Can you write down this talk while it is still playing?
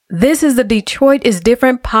This is the Detroit is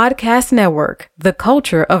Different podcast network, the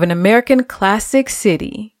culture of an American classic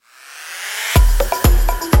city.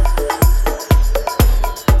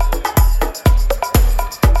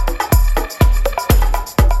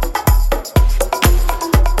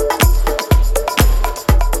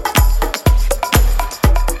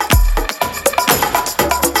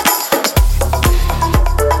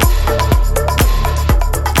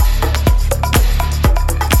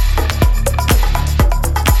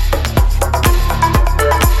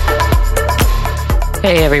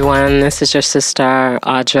 Hey everyone, this is your sister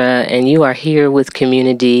Audra, and you are here with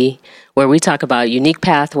Community, where we talk about unique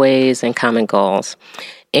pathways and common goals.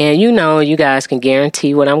 And you know, you guys can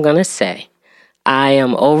guarantee what I'm going to say. I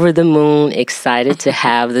am over the moon excited to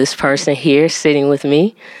have this person here sitting with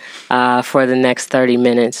me for the next 30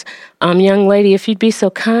 minutes. Young lady, if you'd be so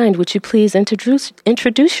kind, would you please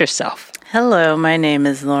introduce yourself? Hello, my name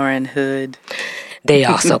is Lauren Hood. They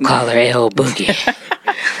also call her L Boogie.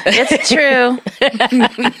 It's true.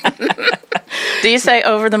 Do you say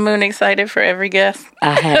over the moon excited for every guest?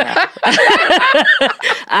 I have.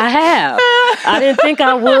 I have. I didn't think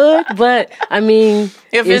I would, but I mean...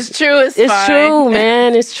 If it's true, it's fine. It's true,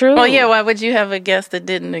 man. It's true. Well, yeah, why would you have a guest that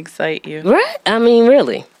didn't excite you? Right? I mean,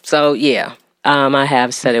 really. So, yeah. I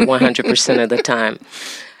have said it 100% of the time.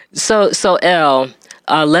 So Elle...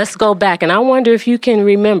 let's go back, and I wonder if you can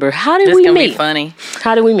remember, how did we meet? This gonna be funny.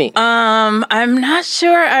 How did we meet? I'm not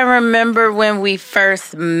sure I remember when we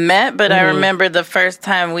first met, but I remember the first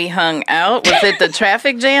time we hung out. Was it the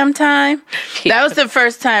traffic jam time? Yeah. That was the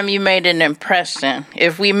first time you made an impression.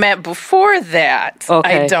 If we met before that,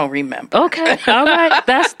 okay. I don't remember. Okay, all right,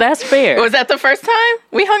 that's fair. Was that the first time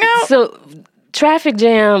we hung out? So... Traffic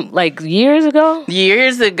jam, like years ago?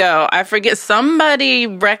 Years ago. I forget. Somebody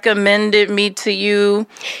recommended me to you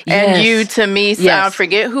and you to me. So I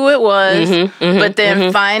forget who it was. But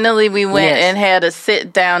then finally we went and had a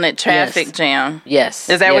sit down at Traffic Jam. Yes.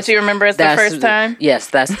 Is that what you remember as the first time? Yes,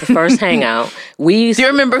 that's the first hangout. Do you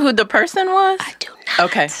remember who the person was? I do not.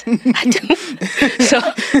 Okay. I do.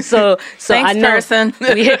 So thanks, I know, person.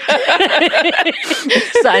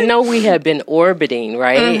 So I know we had been orbiting,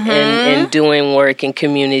 right? And doing work in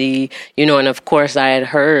community, you know, and of course I had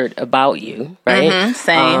heard about you, right?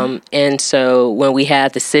 Same. And so when we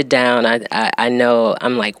had to sit down, I know,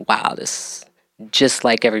 I'm like, wow, this just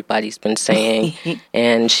like everybody's been saying.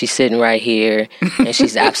 And she's sitting right here, and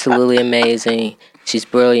she's absolutely amazing. She's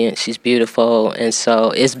brilliant. She's beautiful. And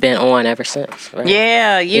so it's been on ever since. Right?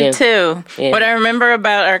 Yeah, you too. Yeah. What I remember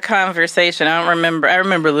about our conversation, I remember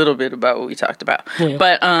a little bit about what we talked about. Yeah.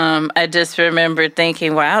 But I just remember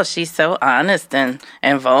thinking, wow, she's so honest and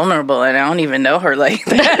vulnerable, and I don't even know her like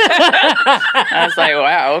that. I was like,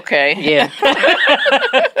 wow, okay. Yeah.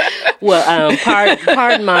 Well,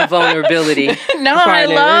 pardon my vulnerability. No, I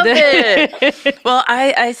love it. Well,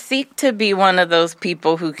 I seek to be one of those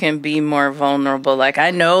people who can be more vulnerable. Like,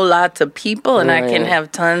 I know lots of people, and I can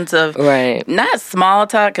have tons of, not small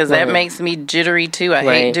talk, because that makes me jittery, too. I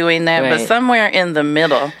hate doing that, but somewhere in the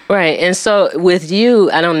middle. Right, and so with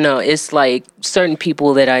you, I don't know, it's like certain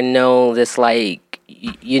people that I know that's like,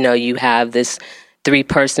 you know, you have this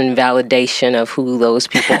 3-person validation of who those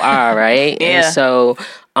people are, right? Yeah. And so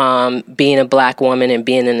being a Black woman and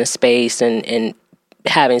being in the space and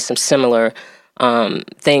having some similar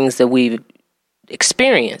things that we've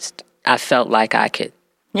experienced, I felt like I could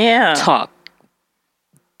talk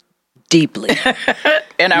deeply.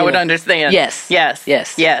 And I would understand. Yes.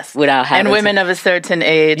 Without having and women of a certain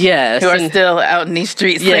age who are still out in these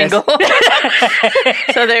streets single.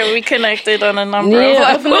 So that we connected on a number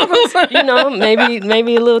of levels. You know,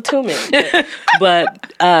 maybe a little too many.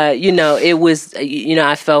 But you know, it was, you know,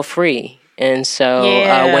 I felt free. And so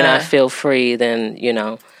when I feel free, then, you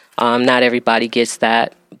know, not everybody gets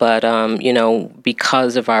that. But, you know,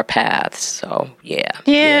 because of our paths. So, yeah.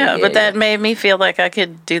 But that made me feel like I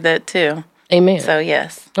could do that, too. Amen. So,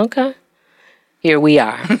 yes. Okay. Here we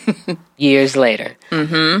are, years later.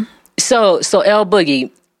 So Elle Boogie,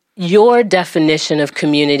 your definition of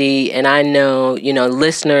community, and I know, you know,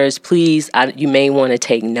 listeners, please, you may want to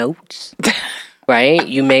take notes. Right?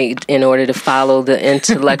 You may, in order to follow the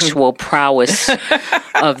intellectual prowess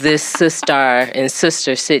of this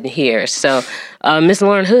sister sitting here. So, Miss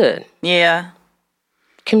Lauren Hood. Yeah.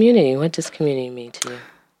 Community. What does community mean to you?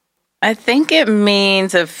 I think it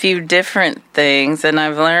means a few different things, and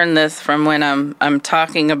I've learned this from when I'm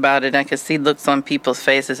talking about it. I can see looks on people's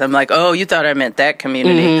faces. I'm like, oh, you thought I meant that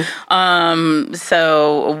community.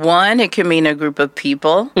 So one, it can mean a group of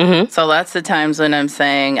people. So lots of times when I'm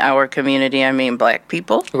saying our community, I mean Black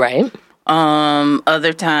people. Right.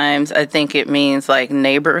 Other times, I think it means like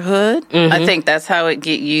neighborhood. I think that's how it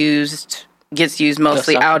gets used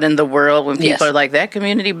mostly out in the world when people are like, that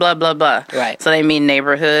community, blah, blah, blah. Right. So they mean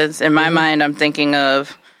neighborhoods. In my mind,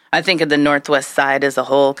 I think of the Northwest side as a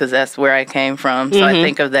whole because that's where I came from. So I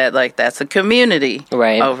think of that like that's a community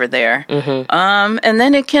over there. And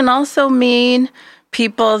then it can also mean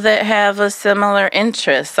people that have a similar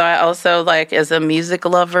interest. So I also like, as a music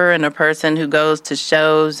lover and a person who goes to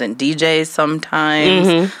shows and DJs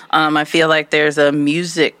sometimes, I feel like there's a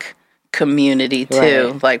music community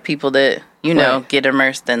too, like people that get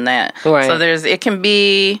immersed in that. So it can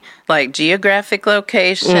be like geographic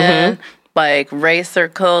location, like race or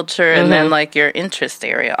culture, and then like your interest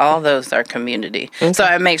area. All those are community. So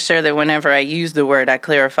I make sure that whenever I use the word, I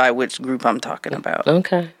clarify which group I'm talking about.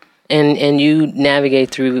 Okay. And you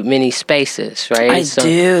navigate through many spaces, right? I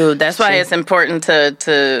do. That's why it's important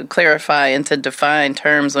to clarify and to define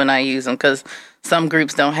terms when I use them, because some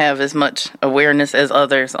groups don't have as much awareness as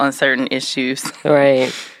others on certain issues.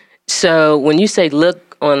 Right. So when you say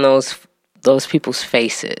look on those people's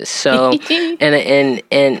faces, so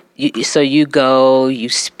so you go, you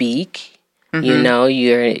speak,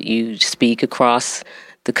 you speak across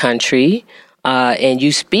the country, and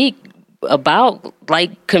you speak about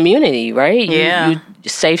like community, right? Yeah. You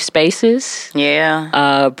safe spaces.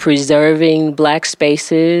 Yeah. Preserving Black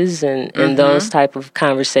spaces and those type of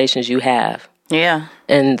conversations you have. Yeah.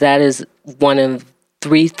 And that is one of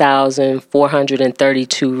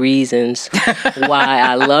 3,432 reasons why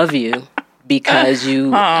I love you, because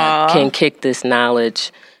you can kick this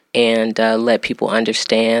knowledge and let people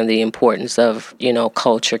understand the importance of,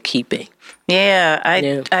 culture keeping. Yeah,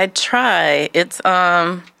 I try. It's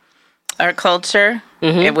our culture.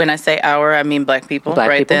 When I say our, I mean Black people,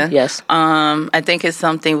 then. Yes. I think it's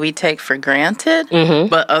something we take for granted,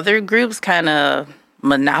 but other groups kind of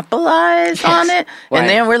monopolize on it. And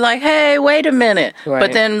then we're like, hey, wait a minute.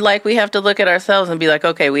 But then like we have to look at ourselves and be like,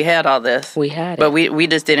 okay, we had all this. We had it. But we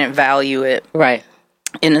just didn't value it. Right.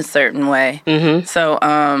 In a certain way. So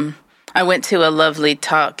I went to a lovely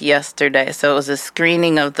talk yesterday. So it was a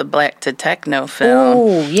screening of the Black to Techno film.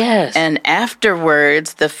 Oh, yes. And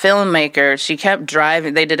afterwards, the filmmaker, she kept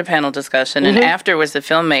driving. They did a panel discussion. And afterwards, the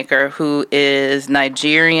filmmaker, who is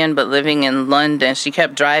Nigerian but living in London, she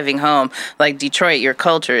kept driving home. Like, Detroit, your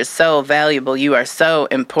culture is so valuable. You are so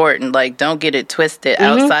important. Like, don't get it twisted.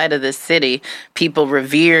 Outside of the city, people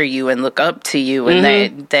revere you and look up to you.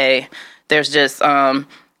 And there's just...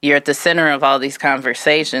 you're at the center of all these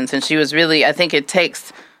conversations. And she was really, I think it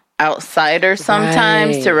takes outsiders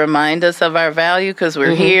sometimes to remind us of our value, because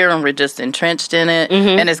we're here and we're just entrenched in it.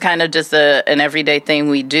 And it's kind of just an everyday thing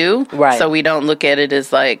we do. Right. So we don't look at it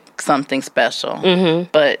as like something special.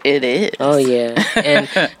 But it is. Oh, yeah. And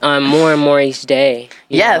more and more each day.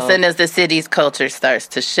 Yes. And as the city's culture starts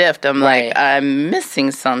to shift, I'm like, I'm missing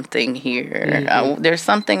something here. There's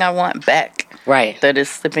something I want back. Right. That is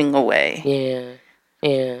slipping away. Yeah.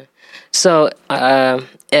 Yeah. So,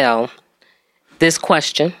 Elle, this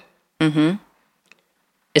question,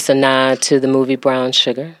 it's a nod to the movie Brown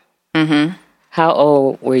Sugar. How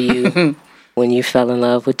old were you when you fell in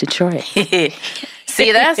love with Detroit?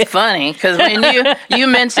 See, that's funny, because when you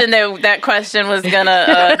mentioned that question was going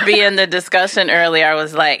to be in the discussion earlier, I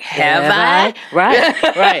was like, have I?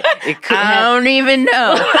 Right. I don't even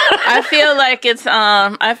know. I feel like it's,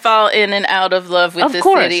 I fall in and out of love with the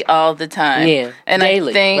city all the time. Yeah, and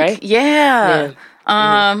daily, I think,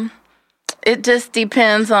 right? It just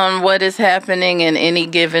depends on what is happening in any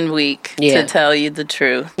given week, to tell you the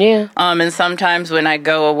truth. Yeah. And sometimes when I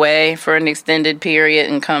go away for an extended period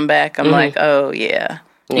and come back, I'm like, oh, yeah.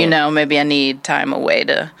 Maybe I need time away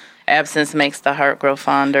to... Absence makes the heart grow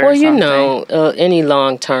fonder. Well, any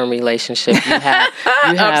long-term relationship, you have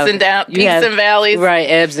ups and downs, peaks and valleys, right?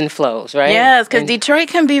 Ebbs and flows, right? Yes, because Detroit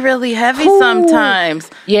can be really heavy sometimes.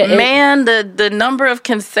 Yeah, man, the number of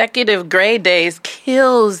consecutive gray days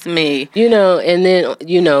kills me. And then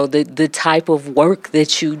the type of work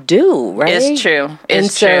that you do, right? It's true.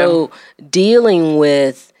 So dealing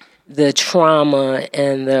with the trauma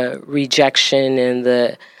and the rejection and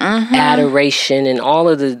the adoration and all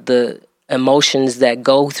of the emotions that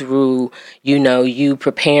go through, you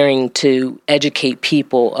preparing to educate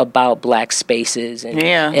people about Black spaces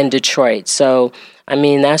in Detroit. So, I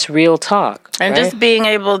mean, that's real talk. And just being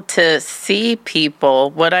able to see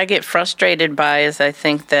people, what I get frustrated by is I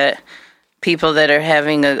think that people that are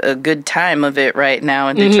having a good time of it right now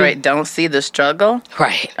in Detroit don't see the struggle.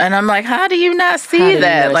 Right. And I'm like, how do you not see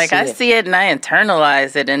that? I see it and I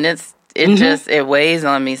internalize it, and it weighs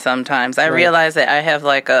on me sometimes. I realize that I have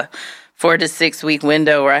like a 4 to 6 week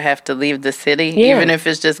window where I have to leave the city, even if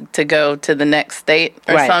it's just to go to the next state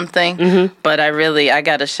or something. Mm-hmm. But I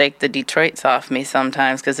got to shake the Detroits off me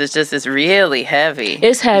sometimes because it's really heavy.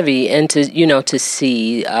 It's heavy. And to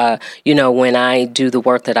see, when I do the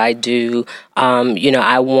work that I do,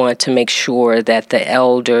 I want to make sure that the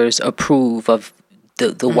elders approve of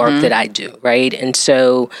the work that I do, right? And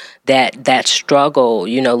so that struggle,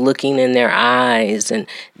 looking in their eyes, and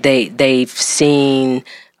they've seen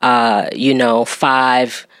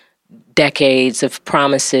 5 decades of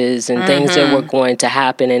promises and things that were going to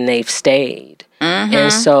happen, and they've stayed. Mm-hmm.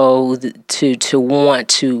 And so to want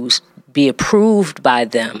to be approved by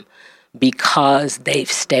them because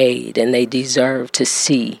they've stayed, and they deserve to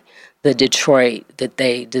see the Detroit that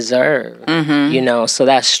they deserve. Mm-hmm. So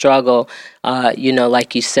that struggle,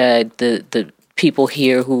 like you said, the people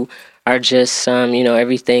here who are just,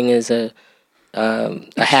 everything is a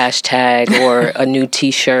hashtag or a new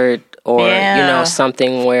T-shirt or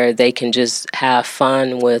something where they can just have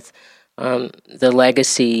fun with the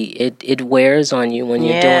legacy. It wears on you when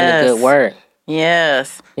you're doing the good work.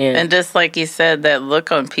 Yes. Yeah. And just like you said, that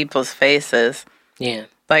look on people's faces. Yeah.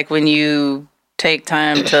 Like when you take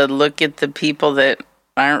time to look at the people that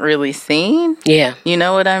aren't really seen. Yeah. You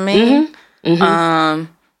know what I mean? Mm-hmm. Mm-hmm.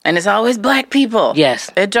 And it's always Black people. Yes.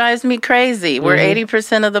 It drives me crazy. We're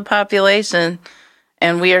 80% of the population,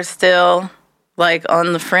 and we are still, like,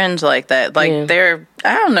 on the fringe like that. Like, there are,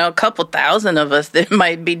 I don't know, a couple thousand of us that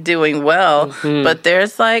might be doing well, but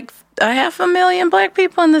there's, like, 500,000 Black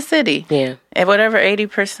people in the city. Yeah. And whatever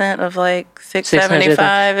 80% of, like,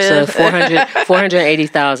 675 is. So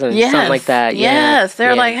 480,000, something like that. Yes. There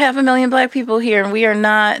are, like, 500,000 Black people here, and we are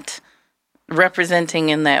not representing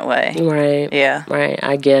in that way. Right. Yeah. Right.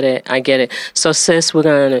 I get it. So, sis, we're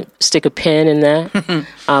going to stick a pin in that.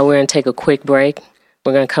 We're going to take a quick break.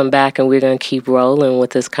 We're going to come back, and we're going to keep rolling with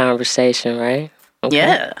this conversation, right? Okay?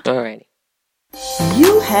 Yeah. All righty.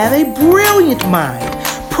 You have a brilliant mind.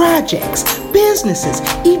 Projects, businesses,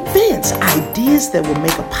 events, ideas that will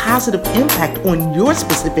make a positive impact on your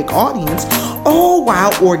specific audience, all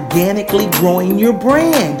while organically growing your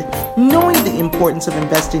brand. Knowing the importance of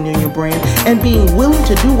investing in your brand and being willing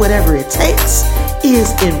to do whatever it takes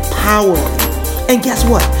is empowering. And guess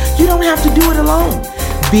what? You don't have to do it alone.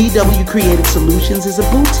 BW Creative Solutions is a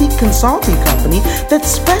boutique consulting company that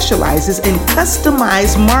specializes in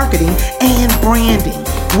customized marketing and branding.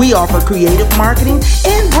 We offer creative marketing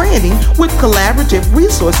and branding with collaborative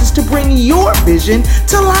resources to bring your vision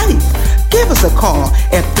to life. Give us a call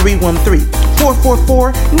at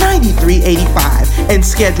 313-444-9385 and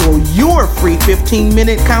schedule your free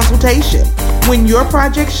 15-minute consultation. When your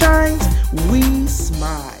project shines, we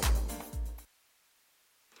smile.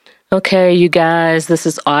 Okay, you guys, this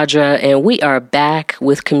is Audra, and we are back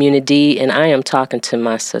with Community, and I am talking to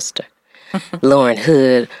my sister, Lauren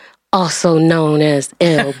Hood, also known as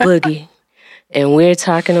L Boogie. And we're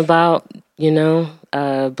talking about,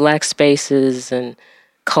 Black spaces and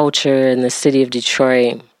culture in the city of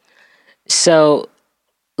Detroit. So,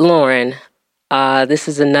 Lauren, this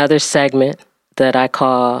is another segment that I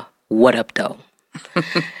call What Up, Though?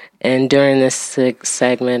 And during this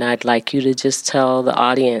segment, I'd like you to just tell the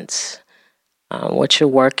audience what you're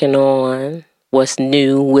working on, what's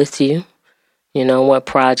new with you, what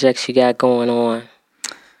projects you got going on.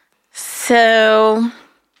 So,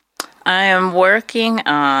 I am working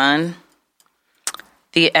on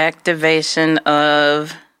the activation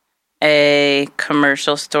of a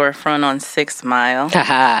commercial storefront on 6 Mile.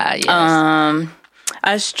 Yes.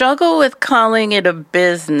 I struggle with calling it a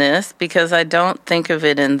business because I don't think of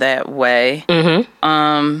it in that way.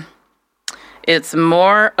 Mm-hmm. It's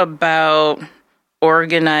more about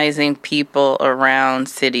organizing people around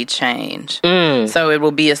city change. So it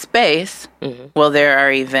will be a space. Mm-hmm. Well, there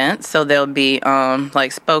are events. So there'll be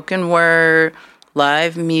like spoken word,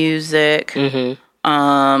 live music,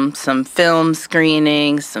 some film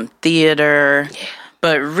screenings, some theater. Yeah.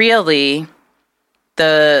 But really,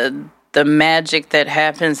 the magic that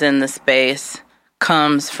happens in the space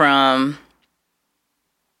comes from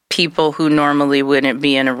people who normally wouldn't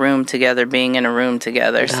be in a room together being in a room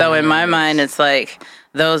together. So in my mind, it's like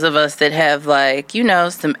those of us that have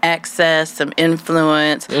some access, some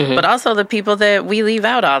influence, but also the people that we leave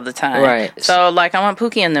out all the time. Right. So I want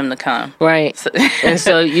Pookie and them to come. Right. So, and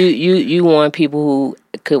so you want people who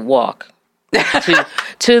could walk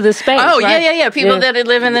to the space. Oh, right? yeah. People that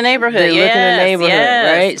live in the neighborhood. Live in the neighborhood,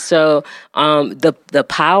 right? So the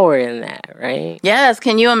power in that, right? Yes.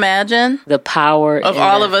 Can you imagine the power of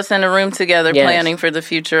all of us in a room together planning for the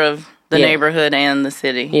future of the neighborhood and the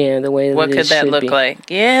city. Yeah, the way that what could that look like?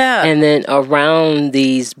 Yeah. And then around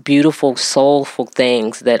these beautiful, soulful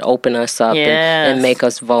things that open us up and make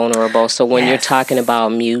us vulnerable. So when you're talking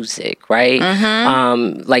about music, right?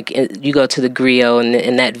 Like you go to the griot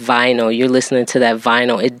and that vinyl, you're listening to that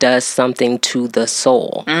vinyl, it does something to the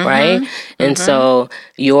soul, right? And so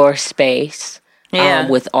your space,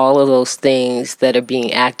 with all of those things that are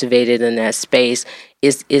being activated in that space,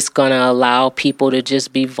 it's going to allow people to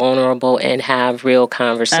just be vulnerable and have real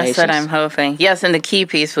conversations. That's what I'm hoping. Yes, and the key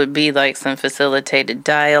piece would be like some facilitated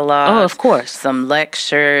dialogue. Oh, of course. Some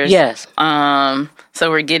lectures. Yes. So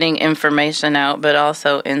we're getting information out, but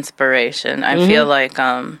also inspiration. I feel like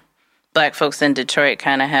Black folks in Detroit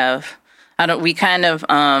kind of have, we kind of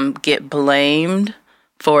get blamed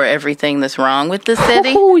for everything that's wrong with the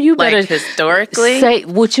city. Oh, you better like historically.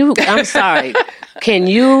 I'm sorry. Can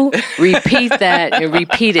you repeat that and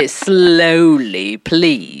repeat it slowly,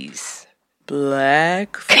 please?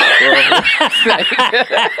 Black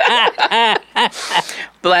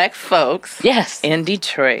folks in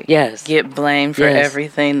Detroit get blamed for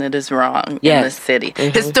everything that is wrong in the city.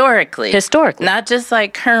 Historically. Not just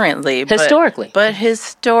like currently. But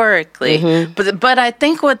historically. But I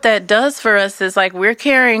think what that does for us is like we're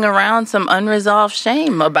carrying around some unresolved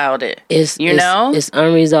shame about it. It's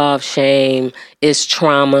unresolved shame. It's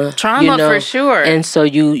trauma. For sure. And so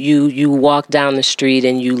you walk down the street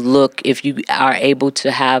and you look, if you are able to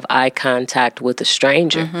have eye contact with a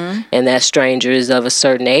stranger, and that stranger is of a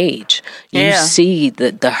certain age, you see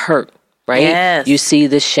the hurt, right? Yes. You see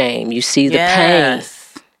the shame. You see the pain,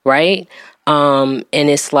 right? And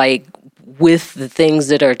it's like with the things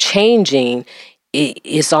that are changing,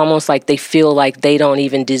 it's almost like they feel like they don't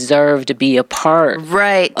even deserve to be a part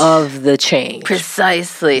of the change.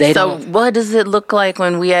 Precisely. So what does it look like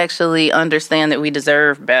when we actually understand that we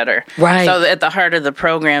deserve better? Right. So at the heart of the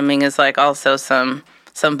programming is like also some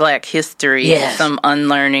Black history, some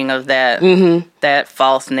unlearning of that that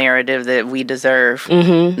false narrative that we deserve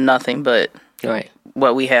nothing but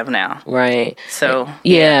what we have now. Right. So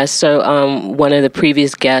one of the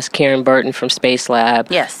previous guests, Karen Burton from Space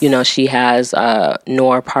Lab, she has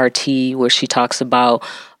Noor Parti, where she talks about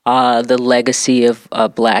the legacy of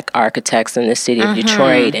Black architects in the city of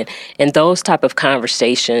Detroit, and those type of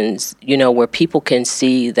conversations, where people can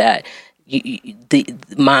see that the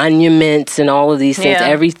monuments and all of these things,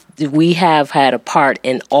 we have had a part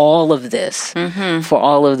in all of this for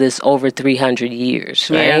all of this over 300 years,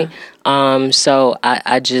 right? So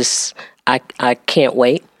I can't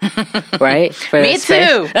wait, right? Me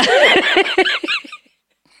too.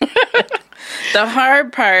 The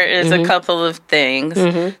hard part is a couple of things.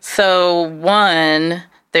 So one,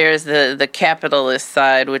 there's the capitalist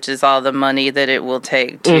side, which is all the money that it will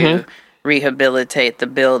take to rehabilitate the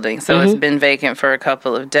building. So it's been vacant for a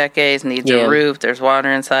couple of decades, needs a roof, there's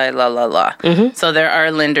water inside, So there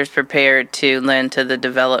are lenders prepared to lend to the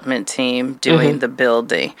development team doing the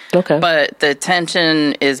building. Okay. But the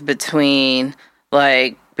tension is between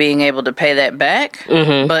like being able to pay that back,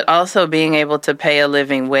 but also being able to pay a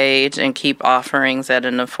living wage and keep offerings at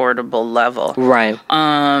an affordable level. Right.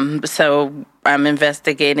 So I'm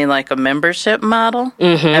investigating like a membership model,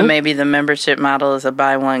 and maybe the membership model is a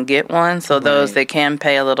buy one, get one. So those that can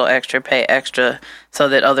pay a little extra, pay extra, so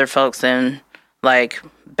that other folks in like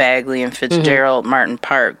Bagley and Fitzgerald, Martin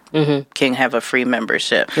Park can have a free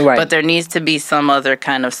membership. Right. But there needs to be some other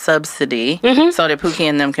kind of subsidy so that Pookie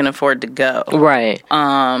and them can afford to go. Right.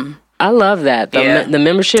 I love that. The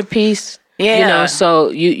membership piece. Yeah. So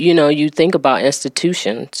you think about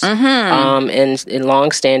institutions, and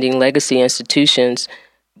long-standing legacy institutions,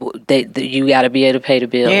 you got to be able to pay the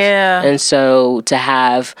bills. Yeah. And so to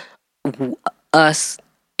have us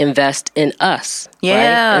invest in us. Yeah.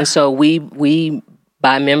 Right? And so we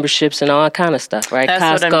buy memberships and all that kind of stuff, right? That's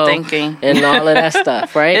Costco what I'm thinking. And all of that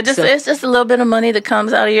stuff, right? It's just a little bit of money that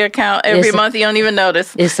comes out of your account every month. You don't even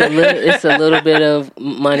notice. It's a little bit of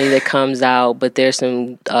money that comes out, but there's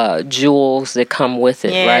some jewels that come with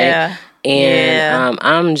it, right? And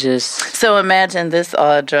I'm just... So imagine this,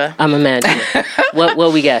 Audra. I'm imagining.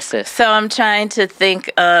 What we got, sis? So I'm trying to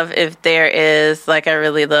think of if there is, like, I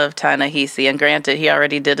really love Ta-Nehisi, and granted, he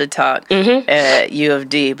already did a talk at U of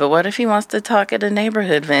D, but what if he wants to talk at a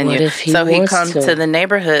neighborhood venue? What if he so he wants comes to the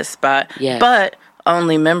neighborhood spot. Yes. But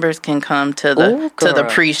only members can come to the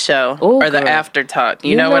pre-show or the after talk.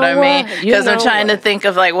 You know what I mean? Because I'm trying to think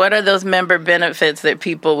of like, what are those member benefits that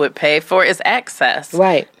people would pay for? It's access.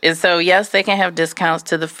 Right. And so, yes, they can have discounts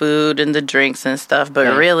to the food and the drinks and stuff,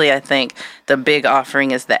 but really I think the big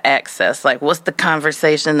offering is the access. Like, what's the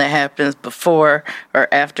conversation that happens before or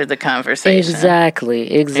after the conversation? Exactly.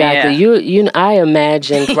 Yeah. I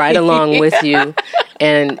imagined right along with you,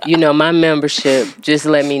 and my membership. Just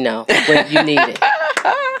let me know when you need it.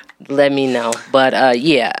 Let me know. But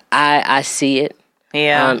I see it.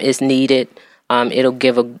 Yeah, it's needed. It'll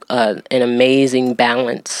give an amazing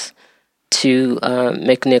balance to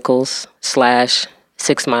McNichols /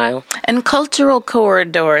 6 Mile. And cultural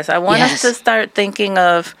corridors. I want us to start thinking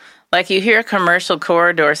of, like, you hear commercial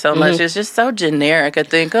corridor so much, it's just so generic. I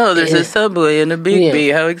think, there's a Subway and a Big B.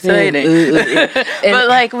 How exciting. But,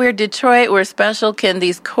 like, we're Detroit, we're special. Can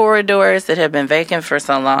these corridors that have been vacant for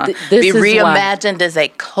so long be reimagined as a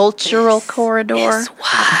cultural corridor? That's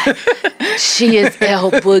why she is El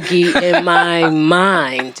Boogie in my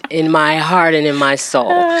mind, in my heart, and in my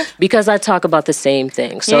soul. Because I talk about the same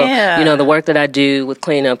thing. So, the work that I do with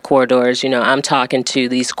cleaning up corridors, I'm talking to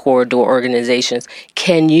these corridor organizations.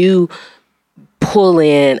 Can you pull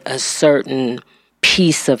in a certain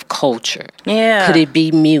piece of culture? Yeah. Could it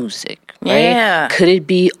be music? Right? Yeah. Could it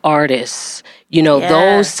be artists?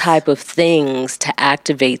 Those type of things to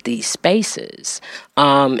activate these spaces,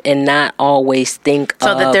 and not always think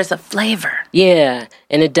so that there's a flavor. Yeah,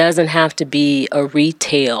 and it doesn't have to be a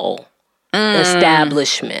retail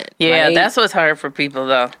establishment. Yeah, right? That's what's hard for people,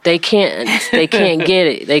 though. They can't get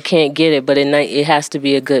it. They can't get it, but it has to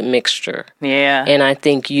be a good mixture. Yeah. And I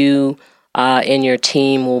think you and your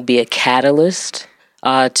team will be a catalyst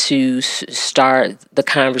to start the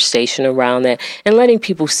conversation around that and letting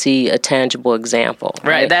people see a tangible example.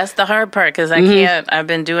 Right. That's the hard part, because I've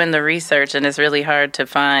been doing the research and it's really hard to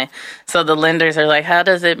find. So the lenders are like, how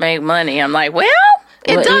does it make money? I'm like,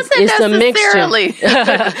 it doesn't necessarily.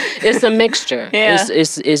 It's a mixture. Yeah.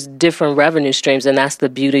 It's different revenue streams, and that's the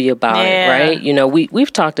beauty about it, right?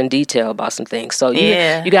 We've talked in detail about some things. So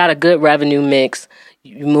you got a good revenue mix.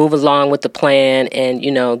 You move along with the plan, and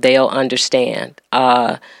they'll understand.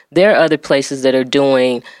 There are other places that are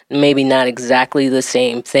doing maybe not exactly the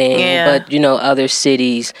same thing, but other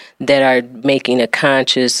cities that are making a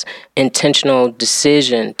conscious, intentional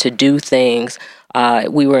decision to do things.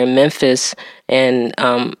 We were in Memphis, and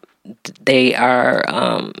they are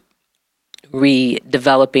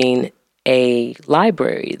redeveloping a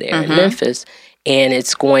library there in Memphis, and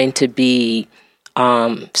it's going to be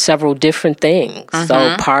several different things.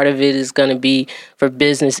 So part of it is going to be for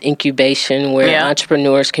business incubation, where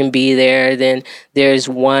entrepreneurs can be there. Then there's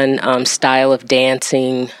one style of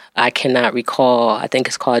dancing I cannot recall. I think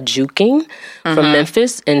it's called juking from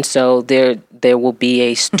Memphis, and so there will be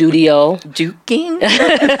a studio. Juking?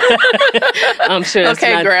 I'm sure.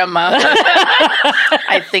 Okay, Grandma.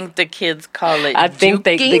 I think the kids call it. I think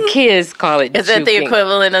the kids call it. Is that the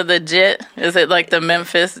equivalent of the JIT? Is it like the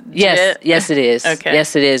Memphis JIT? Yes, it is. Okay.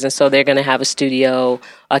 Yes, it is. And so they're going to have a studio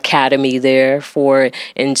academy there for it.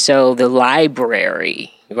 And so the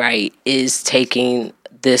library, right, is taking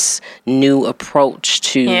this new approach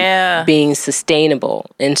to being sustainable.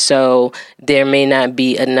 And so there may not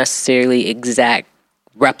be a necessarily exact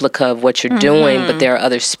replica of what you're doing, but there are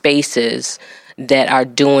other spaces that are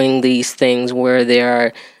doing these things where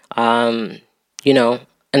there are,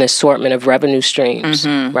 an assortment of revenue streams,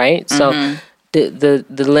 right? So the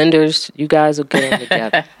lenders, you guys will get them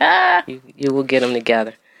together. You will get them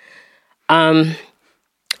together.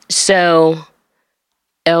 So,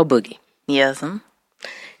 El Boogie. Yes.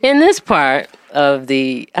 In this part of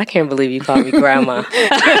I can't believe you called me grandma.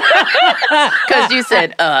 Because you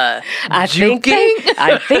said, I think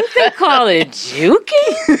they call it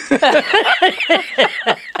juking.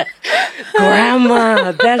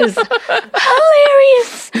 Grandma, that is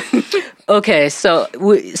hilarious. Okay, so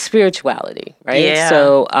spirituality, right? Yeah.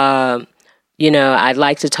 So, I'd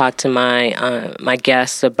like to talk to my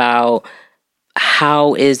guests about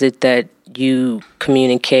how is it that you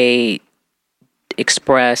communicate,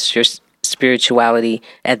 express your spirituality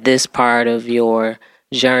at this part of your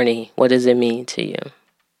journey. What does it mean to you?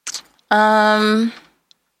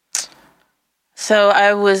 So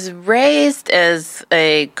I was raised as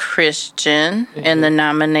a Christian in the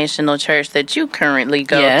denominational church that you currently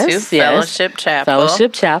go to, Fellowship Chapel.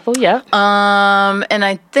 Fellowship Chapel, yeah. And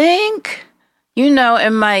I think, in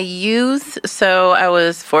my youth, so I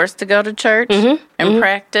was forced to go to church and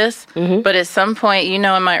practice. But at some point, in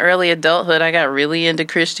my early adulthood, I got really into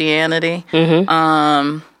Christianity.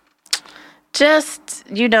 just,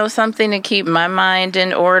 something to keep my mind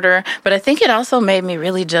in order. But I think it also made me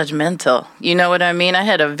really judgmental. You know what I mean? I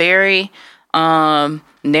had a very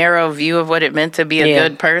narrow view of what it meant to be a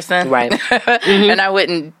good person. Right. And I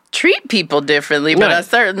wouldn't treat people differently, but I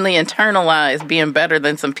certainly internalized being better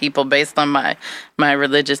than some people based on my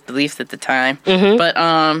religious beliefs at the time. But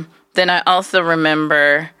then I also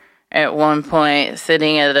remember at one point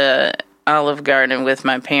sitting at a Olive Garden with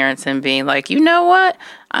my parents and being like, you know what?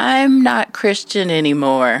 I'm not Christian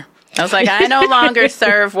anymore. I was like, I no longer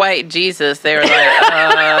serve white Jesus. They were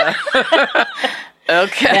like,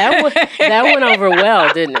 okay. That went over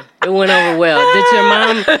well, didn't it? It went over well.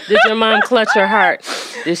 Did your mom clutch her heart?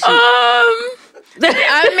 Did she?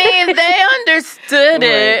 I mean, they understood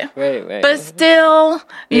it. Right. But still,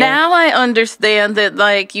 now I understand that,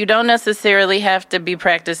 like, you don't necessarily have to be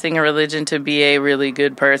practicing a religion to be a really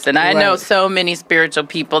good person. I know so many spiritual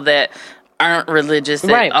people that aren't religious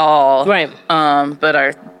at all. Right. But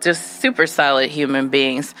are just super solid human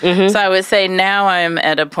beings. So I would say now I'm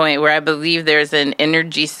at a point where I believe there's an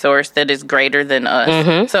energy source that is greater than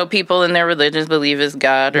us. So people in their religions believe is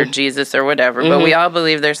God or Jesus or whatever, but we all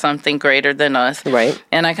believe there's something greater than us. Right.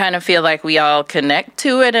 And I kind of feel like we all connect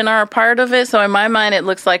to it and are a part of it. So in my mind, it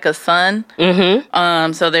looks like a sun.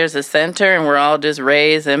 So there's a center and we're all just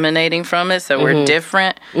rays emanating from it. So we're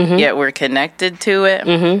different, yet we're connected to it.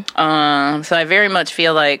 So I very much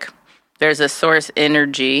feel like there's a source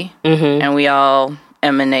energy, and we all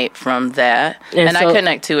emanate from that. And so, I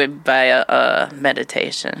connect to it by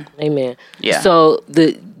meditation. Amen. Yeah. So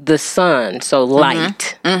the sun, so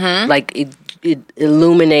light, like it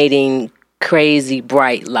illuminating crazy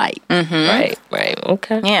bright light. Right.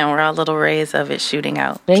 Okay. Yeah, we're all little rays of it shooting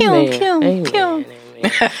out. Amen. Pew, pew, Amen. pew. Amen.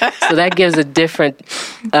 So that gives a different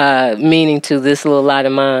meaning to this little light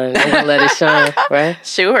of mine. I'm gonna let it shine, right?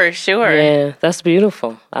 Sure. Yeah, that's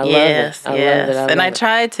beautiful. I love it. I love it. I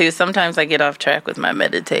try to. Sometimes I get off track with my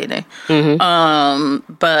meditating. But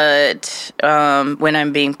when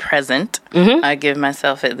I'm being present, I give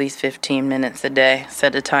myself at least 15 minutes a day.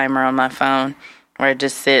 Set a timer on my phone where I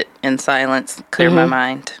just sit in silence, clear my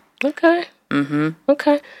mind. Okay.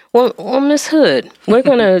 Okay. Well, Ms. Hood, we're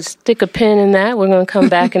going to stick a pin in that. We're going to come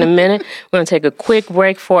back in a minute. We're going to take a quick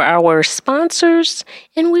break for our sponsors,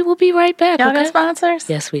 and we will be right back. Y'all got sponsors?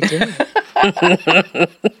 Yes, we do.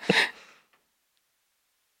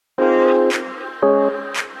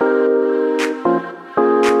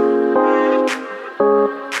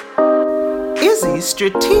 Izzy's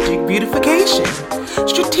Strategic Beautification.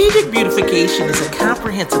 Strategic Beautification is a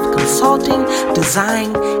comprehensive consulting,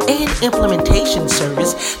 design, and implementation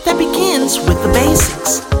service that begins with the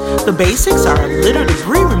basics. The basics are litter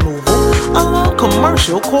debris removal along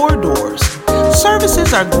commercial corridors.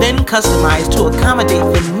 Services are then customized to accommodate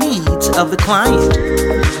the needs of the client.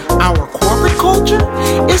 Our corporate culture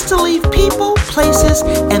is to leave people, places,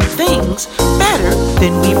 and things better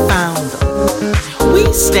than we found them.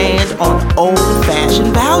 We stand on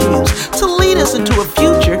old-fashioned values to lead us into a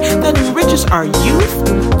future that enriches our youth,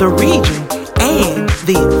 the region, and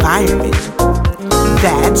the environment.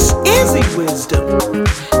 That's Izzy Wisdom.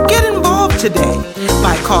 Get involved today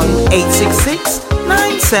by calling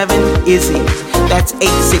 866-97-IZZY. That's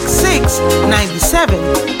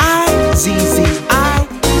 866-97-IZZIE.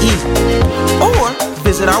 Or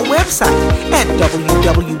visit our website at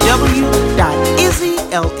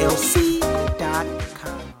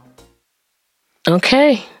www.izzyllc.com.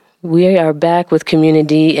 Okay, we are back with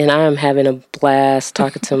Community, and I am having a blast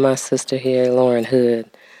talking to my sister here, Lauren Hood,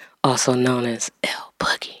 also known as L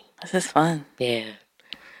Boogie. This is fun. Yeah.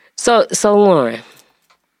 So Lauren,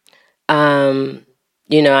 I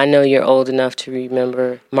know you're old enough to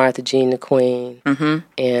remember Martha Jean the Queen,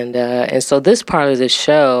 and so this part of the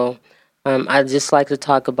show, I just like to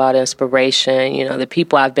talk about inspiration. The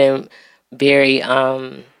people I've been very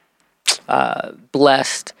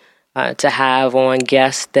blessed to have on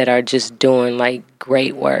guests that are just doing like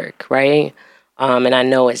great work, right? And I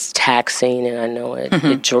know it's taxing, and I know it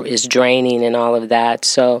is draining and all of that.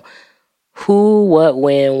 So who, what,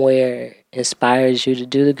 when, where inspires you to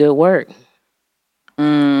do the good work?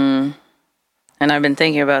 And I've been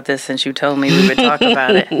thinking about this since you told me we would talk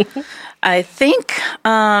about it. I think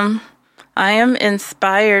I am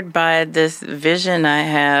inspired by this vision I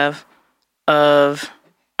have of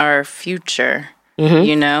our future.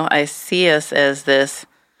 I see us as this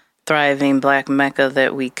thriving Black Mecca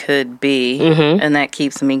that we could be, and that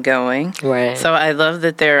keeps me going. Right. So I love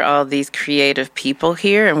that there are all these creative people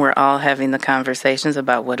here, and we're all having the conversations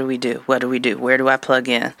about what do we do? What do we do? Where do I plug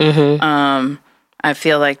in? I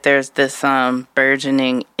feel like there's this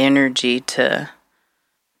burgeoning energy to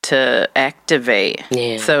to activate.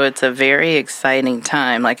 Yeah. So it's a very exciting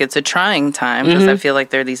time. Like, it's a trying time because I feel like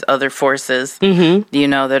there are these other forces, you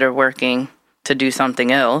know, that are working to do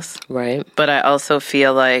something else. Right. But I also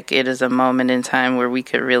feel like it is a moment in time where we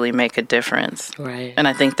could really make a difference. Right. And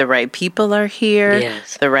I think the right people are here.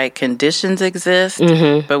 Yes. The right conditions exist.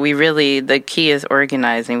 But we really, the key is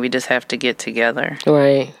organizing. We just have to get together.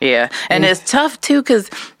 Right. Yeah. And it's tough, too,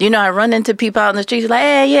 because, you know, I run into people out in the streets like,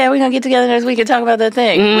 hey, yeah, we're going to get together next week and talk about that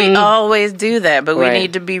thing. We always do that, but we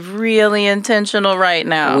need to be really intentional right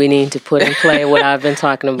now. We need to put in play what I've been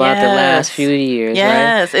talking about the last few years.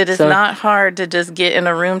 Yes. Right? It is not hard to just get in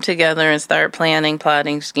a room together and start planning,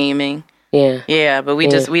 plotting, scheming. Yeah. Yeah, but we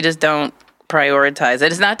just don't prioritize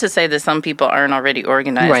it. It's not to say that some people aren't already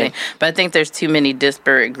organizing, but I think there's too many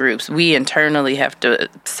disparate groups. We internally have to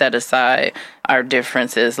set aside our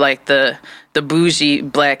differences, like the bougie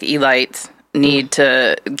black elites need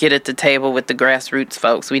to get at the table with the grassroots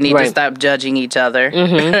folks. We need to stop judging each other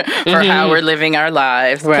for how we're living our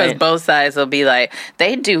lives, because both sides will be like,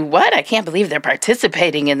 they do what? I can't believe they're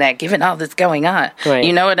participating in that, given all that's going on.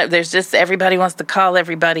 You know what? There's just, everybody wants to call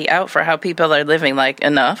everybody out for how people are living. Like,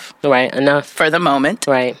 enough. Right, enough. For the moment.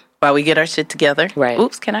 Right. While we get our shit together. Right.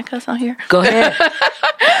 Oops, can I cuss on here? Go ahead.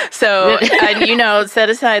 So, you know, set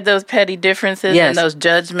aside those petty differences and those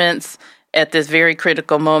judgments at this very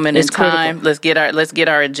critical moment in time. Critical. Let's get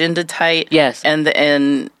our agenda tight. Yes.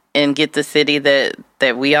 And get the city that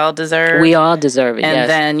we all deserve. We all deserve it. And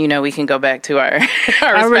then, you know, we can go back to our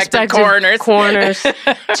respective corners,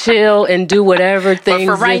 chill and do whatever things.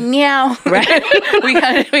 But for right now, we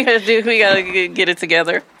gotta get it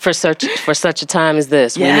together for such a time as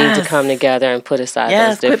this. We need to come together and put aside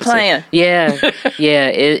those differences. Quit playing. Yeah.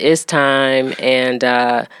 It's time,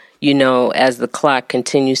 and you know, as the clock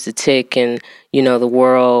continues to tick, and you know, the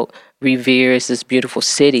world reveres this beautiful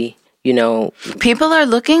city. You know, people are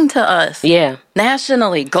looking to us. Yeah.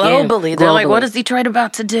 Nationally, globally. They're like, what is Detroit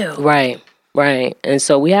about to do? Right. And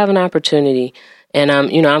so we have an opportunity.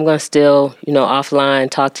 And, you know, I'm going to still, you know, offline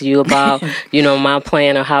talk to you about, you know, my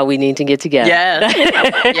plan of how we need to get together.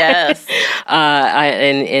 Yes.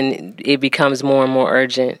 And it becomes more and more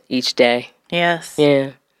urgent each day. Yes.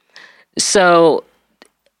 Yeah. So,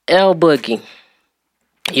 L Boogie,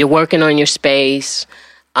 you're working on your space.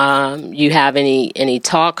 You have any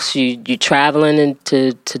talks? You traveling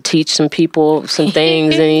to teach some people some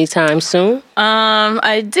things anytime soon?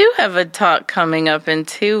 I do have a talk coming up in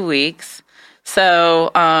 2 weeks.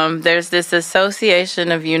 So there's this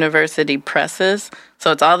Association of University Presses.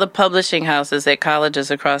 So it's all the publishing houses at colleges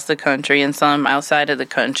across the country and some outside of the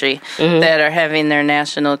country that are having their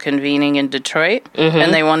national convening in Detroit.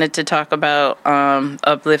 And they wanted to talk about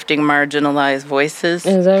uplifting marginalized voices.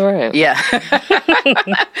 Is that right? Yeah.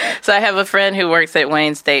 So I have a friend who works at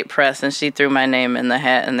Wayne State Press, and she threw my name in the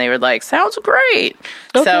hat, and they were like, sounds great.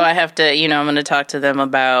 Okay. So I have to, you know, I'm going to talk to them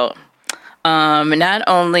about not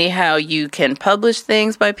only how you can publish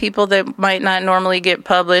things by people that might not normally get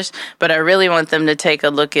published, but I really want them to take a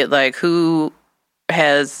look at like who's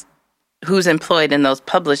employed in those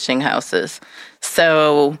publishing houses.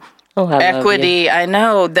 So equity, I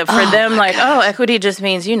know that for them, like, equity just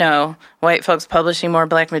means, you know, white folks publishing more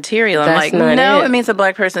black material. I'm like, no, it means a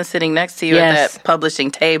black person sitting next to you at that publishing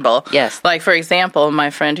table. Yes. Like, for example, my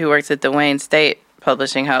friend who works at the Wayne State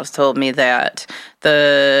Publishing House told me that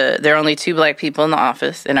there are only 2 black people in the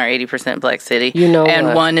office in our 80% black city. You know and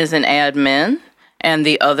what? One is an admin, and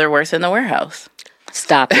the other works in the warehouse.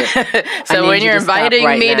 Stop it. So when you're inviting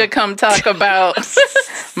me to come talk about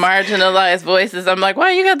marginalized voices, I'm like,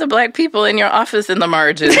 why you got the black people in your office in the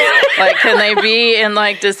margins? Like, can they be in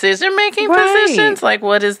like decision making positions? Like,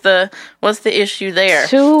 what's the issue there?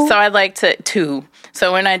 So I like to.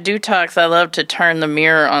 So when I do talks, I love to turn the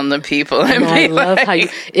mirror on the people. And I love how you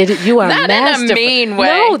are not masterful. In a mean way.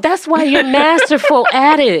 No, that's why you're masterful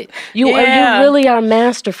at it. You really are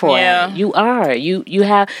masterful at it. You are. You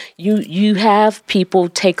have people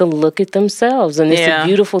take a look at themselves, and it's a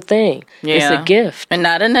beautiful thing. Yeah. It's a gift. And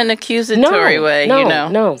not in an accusatory way, you know.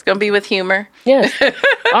 No. It's going to be with humor. Yes.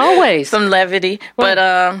 Always. Some levity. Right.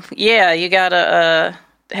 But you got to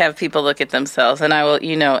have people look at themselves, and I will,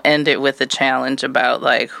 you know, end it with a challenge about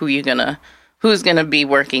like who's gonna be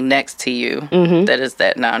working next to you that is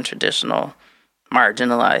that non-traditional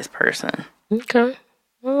marginalized person. Okay.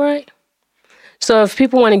 All right. So if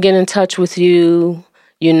people want to get in touch with you,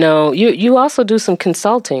 you also do some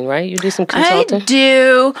consulting, right? You do some consulting? I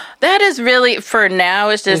do. That is really, for now,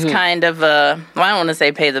 it's just kind of I don't want to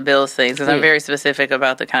say pay the bills things, because I'm very specific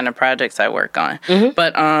about the kind of projects I work on.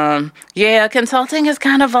 But, consulting is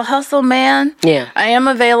kind of a hustle, man. Yeah. I am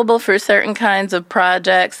available for certain kinds of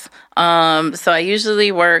projects. So I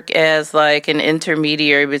usually work as like an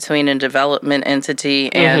intermediary between a development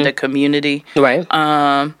entity and a community. Right.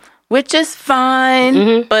 Which is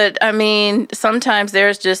fine, but I mean, sometimes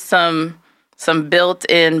there's just some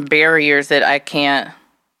built-in barriers that I can't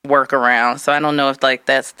work around. So I don't know if like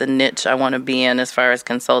that's the niche I want to be in as far as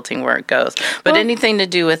consulting work goes. But anything to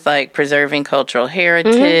do with like preserving cultural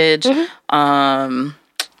heritage,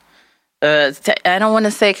 I don't want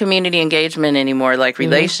to say community engagement anymore, like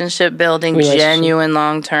relationship building, genuine,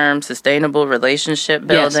 long-term, sustainable relationship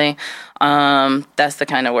building. Yes. That's the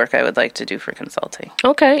kind of work I would like to do for consulting.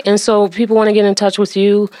 Okay. And so if people want to get in touch with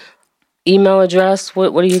you, email address,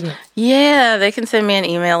 what do you do? Yeah, they can send me an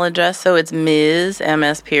email address. So it's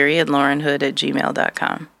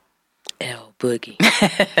ms.laurenhood@gmail.com. L Boogie.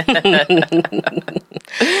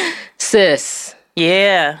 Sis.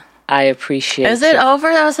 Yeah. I appreciate it. Is it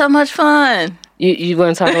over? That was so much fun. You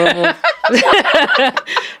want to talk a little more?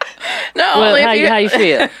 No, well, how you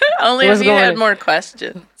feel? Only if you had more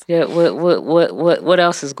questions. Yeah, what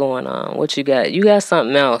else is going on? What you got? You got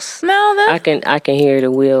something else? No, I can hear the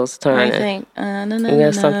wheels turning. I think you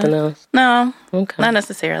got something else? No, okay, not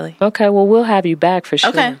necessarily. Okay, well we'll have you back for sure.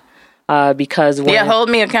 Okay. Because hold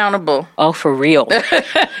me accountable. Oh, for real. I'm if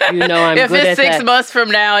good at that. If it's 6 months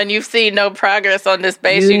from now and you've seen no progress on this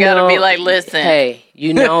base, you got to be like, listen. Hey,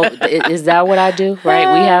 is that what I do?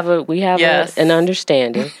 Right? We have an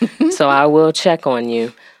understanding. So I will check on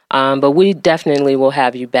you. But we definitely will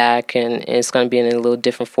have you back, and it's going to be in a little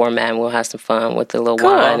different format, and we'll have some fun with the little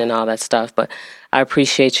wine and all that stuff. But I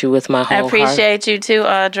appreciate you with my whole heart. I appreciate you too,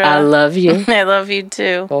 Audra. I love you. I love you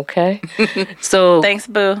too. Okay. So thanks,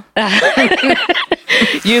 boo.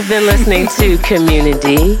 You've been listening to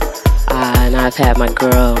Community, and I've had my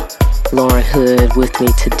girl, Lauren Hood, with me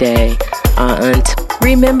today.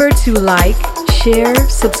 Remember to like, share,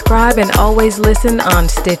 subscribe, and always listen on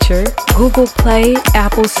Stitcher, Google Play,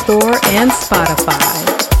 Apple Store, and Spotify.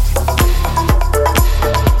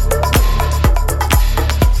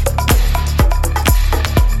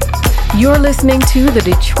 You're listening to the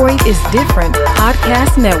Detroit is Different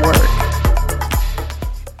Podcast Network.